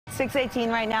6:18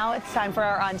 right now. It's time for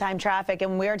our on-time traffic,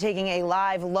 and we're taking a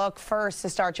live look first to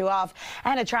start you off.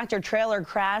 And a tractor-trailer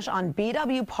crash on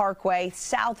BW Parkway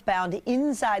southbound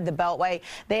inside the Beltway.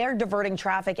 They are diverting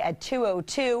traffic at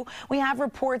 202. We have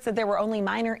reports that there were only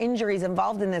minor injuries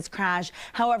involved in this crash.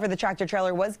 However, the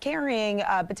tractor-trailer was carrying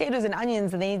potatoes and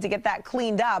onions, and they need to get that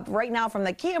cleaned up. Right now from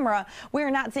the camera, we are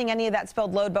not seeing any of that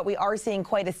spilled load, but we are seeing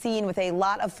quite a scene with a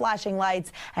lot of flashing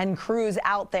lights and crews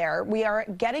out there. We are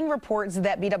getting reports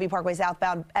that BW Parkway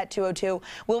southbound at 202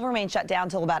 will remain shut down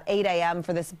till about 8 a.m.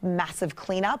 for this massive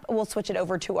cleanup. We'll switch it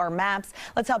over to our maps.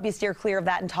 Let's help you steer clear of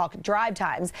that and talk drive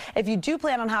times. If you do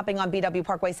plan on hopping on BW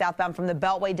Parkway southbound from the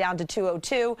Beltway down to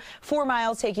 202, 4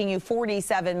 miles taking you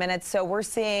 47 minutes. So we're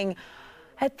seeing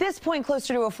at this point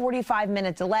closer to a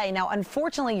 45-minute delay. Now,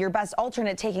 unfortunately, your best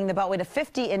alternate taking the Beltway to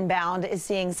 50 inbound is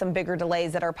seeing some bigger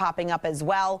delays that are popping up as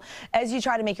well. As you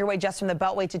try to make your way just from the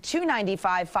Beltway to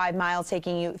 295, 5 miles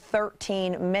taking you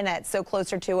 13 minutes. So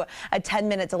closer to a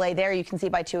 10-minute delay there. You can see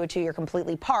by 202 you're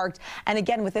completely parked. And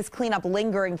again, with this cleanup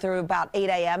lingering through about 8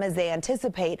 a.m. as they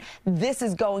anticipate, this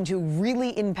is going to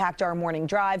really impact our morning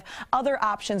drive. Other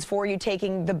options for you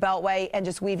taking the Beltway and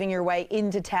just weaving your way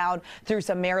into town through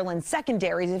some Maryland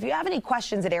secondary. If you have any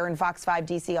questions at Aaron Fox 5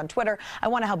 DC on Twitter, I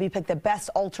want to help you pick the best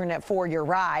alternate for your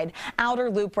ride. Outer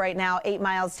Loop right now, 8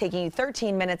 miles taking you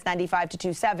 13 minutes, 95 to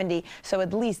 270. So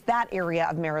at least that area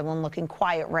of Maryland looking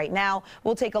quiet right now.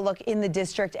 We'll take a look in the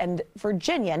district and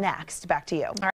Virginia next. Back to you.